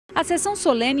A sessão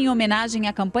solene em homenagem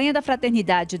à Campanha da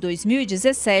Fraternidade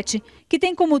 2017, que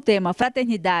tem como tema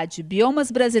Fraternidade, Biomas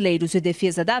Brasileiros e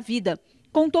Defesa da Vida,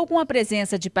 contou com a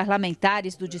presença de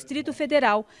parlamentares do Distrito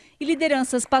Federal e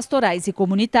lideranças pastorais e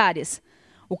comunitárias.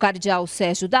 O cardeal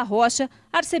Sérgio da Rocha,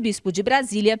 arcebispo de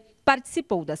Brasília,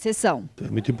 participou da sessão.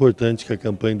 É muito importante que a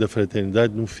Campanha da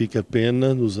Fraternidade não fique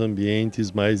apenas nos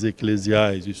ambientes mais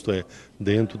eclesiais, isto é,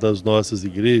 dentro das nossas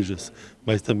igrejas,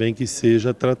 mas também que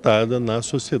seja tratada na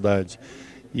sociedade.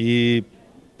 E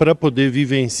para poder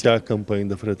vivenciar a Campanha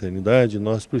da Fraternidade,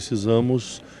 nós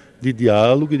precisamos de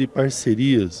diálogo e de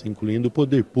parcerias, incluindo o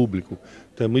poder público.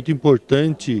 Então é muito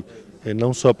importante,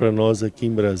 não só para nós aqui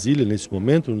em Brasília, nesse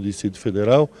momento, no Distrito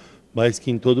Federal, mas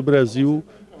que em todo o Brasil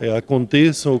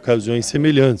aconteçam ocasiões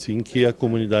semelhantes, em que a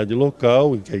comunidade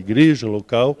local, em que a igreja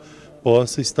local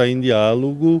possa estar em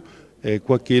diálogo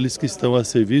com aqueles que estão a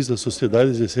serviço da sociedade,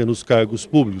 exercendo os cargos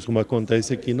públicos, como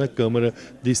acontece aqui na Câmara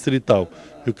Distrital.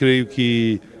 Eu creio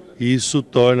que isso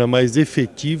torna mais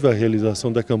efetiva a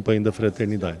realização da Campanha da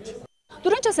Fraternidade.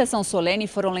 Durante a sessão solene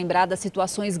foram lembradas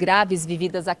situações graves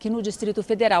vividas aqui no Distrito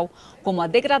Federal, como a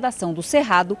degradação do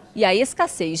cerrado e a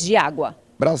escassez de água.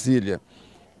 Brasília,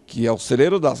 que é o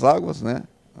celeiro das águas, né?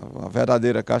 A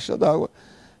verdadeira caixa d'água,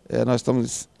 nós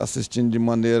estamos assistindo de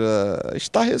maneira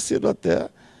estarrecido até,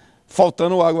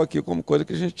 faltando água aqui como coisa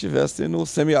que a gente tivesse no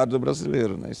semiárido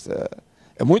brasileiro, né? Isso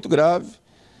é muito grave,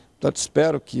 portanto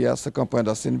espero que essa campanha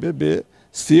da CNBB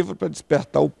sirva para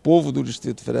despertar o povo do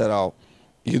Distrito Federal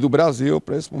e do Brasil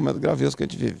para esse momento gravíssimo que a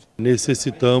gente vive.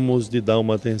 Necessitamos de dar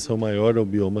uma atenção maior ao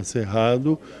bioma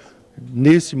cerrado.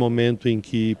 Nesse momento em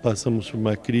que passamos por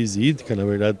uma crise hídrica, na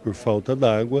verdade por falta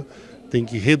d'água, tem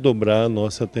que redobrar a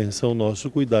nossa atenção, nosso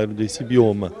cuidado desse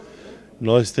bioma.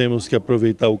 Nós temos que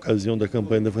aproveitar a ocasião da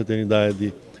Campanha da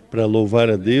Fraternidade para louvar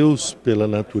a Deus pela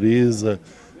natureza,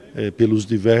 pelos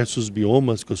diversos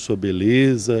biomas com a sua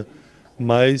beleza,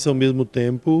 mas ao mesmo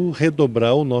tempo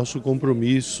redobrar o nosso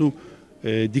compromisso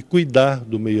de cuidar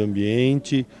do meio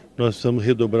ambiente. Nós precisamos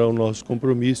redobrar o nosso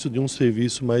compromisso de um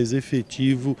serviço mais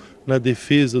efetivo na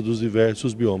defesa dos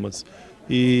diversos biomas.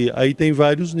 E aí tem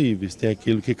vários níveis, tem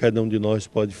aquilo que cada um de nós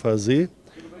pode fazer,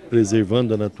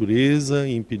 preservando a natureza,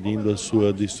 impedindo a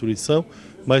sua destruição,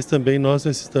 mas também nós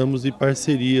necessitamos de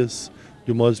parcerias,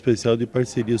 de um modo especial de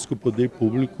parcerias com o poder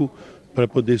público para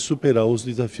poder superar os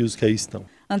desafios que aí estão.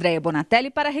 Andréia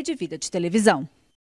Bonatelli para a REDEVIDA de televisão.